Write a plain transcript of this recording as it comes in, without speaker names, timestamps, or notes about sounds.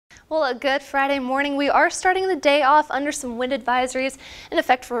Well, a good Friday morning. We are starting the day off under some wind advisories in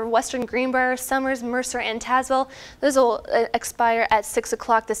effect for Western Greenbrier, Summers, Mercer, and Tazewell. Those will expire at 6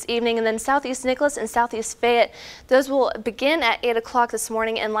 o'clock this evening, and then Southeast Nicholas and Southeast Fayette. Those will begin at 8 o'clock this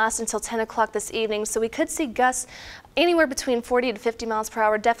morning and last until 10 o'clock this evening. So we could see gusts anywhere between 40 to 50 miles per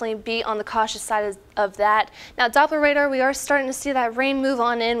hour. Definitely be on the cautious side of that. Now, Doppler radar, we are starting to see that rain move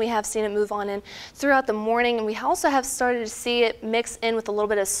on in. We have seen it move on in throughout the morning, and we also have started to see it mix in with a little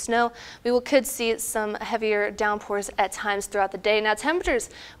bit of snow. We could see some heavier downpours at times throughout the day. Now, temperatures,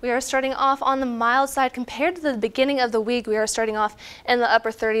 we are starting off on the mild side compared to the beginning of the week. We are starting off in the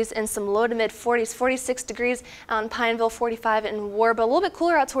upper 30s and some low to mid 40s, 46 degrees out in Pineville, 45 in Warba, a little bit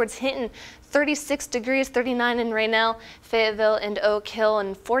cooler out towards Hinton, 36 degrees, 39 in Raynell, Fayetteville, and Oak Hill,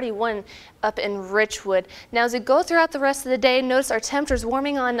 and 41 up in Richwood. Now, as we go throughout the rest of the day, notice our temperatures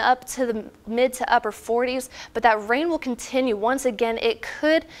warming on up to the mid to upper 40s, but that rain will continue. Once again, it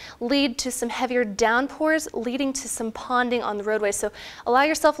could lead to some heavier downpours, leading to some ponding on the roadway. So allow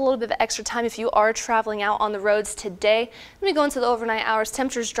yourself a little bit of extra time if you are traveling out on the roads today. Let me go into the overnight hours.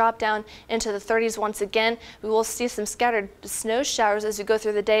 Temperatures drop down into the 30s once again. We will see some scattered snow showers as we go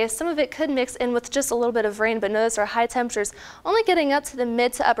through the day. Some of it could mix in with just a little bit of rain, but notice our high temperatures only getting up to the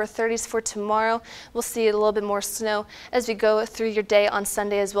mid to upper 30s for tomorrow. We'll see a little bit more snow as we go through your day on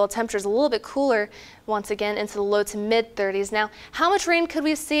Sunday as well. Temperatures a little bit cooler once again into the low to mid 30s. Now, how much rain could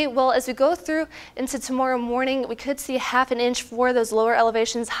we see? Well, as we go through into tomorrow morning, we could see ½ inch for those lower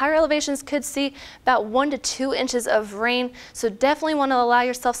elevations. Higher elevations could see about 1 to 2 inches of rain. So definitely want to allow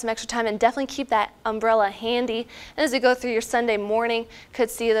yourself some extra time and definitely keep that umbrella handy. And as we go through your Sunday morning, could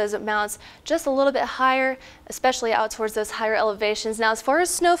see those amounts just a little bit higher, especially out towards those higher elevations. Now, as far as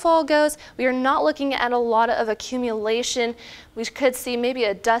snowfall goes, we are not looking at a lot of accumulation. We could see maybe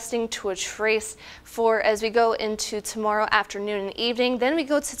a dusting to a trace for as we go into tomorrow afternoon and evening. Then we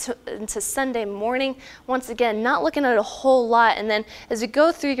go into Sunday morning. Once again, not looking at a whole lot. And then as we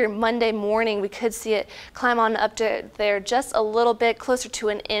go through your Monday morning, we could see it climb on up to there just a little bit, closer to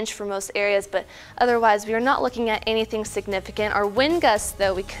an inch for most areas. But otherwise, we are not looking at anything significant. Our wind gusts,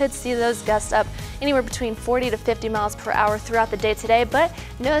 though, we could see those gusts up anywhere between 40 to 50 miles per hour throughout the day today. But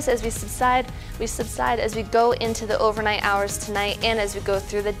notice as we subside as we go into the overnight hours tonight and as we go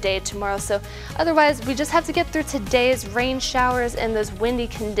through the day tomorrow. So otherwise, we just have to get through today's rain showers and those windy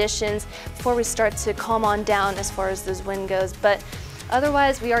conditions before we start to calm on down as far as those wind goes. But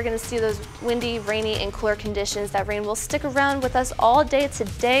otherwise, we are going to see those windy, rainy, and cooler conditions. That rain will stick around with us all day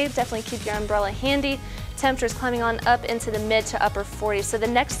today. Definitely keep your umbrella handy. Temperatures climbing on up into the mid to upper 40s. So the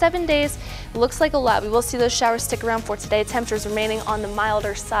next 7 days looks like a lot. We will see those showers stick around for today. Temperatures remaining on the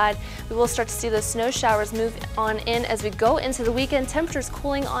milder side. We will start to see those snow showers move on in as we go into the weekend. Temperatures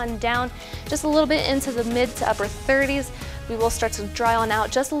cooling on down just a little bit into the mid to upper 30s. We will start to dry on out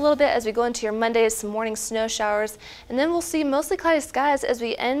just a little bit as we go into your Mondays, some morning snow showers, and then we'll see mostly cloudy skies as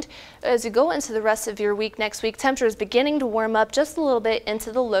we go into the rest of your week next week. Temperatures beginning to warm up just a little bit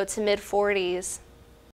into the low to mid 40s.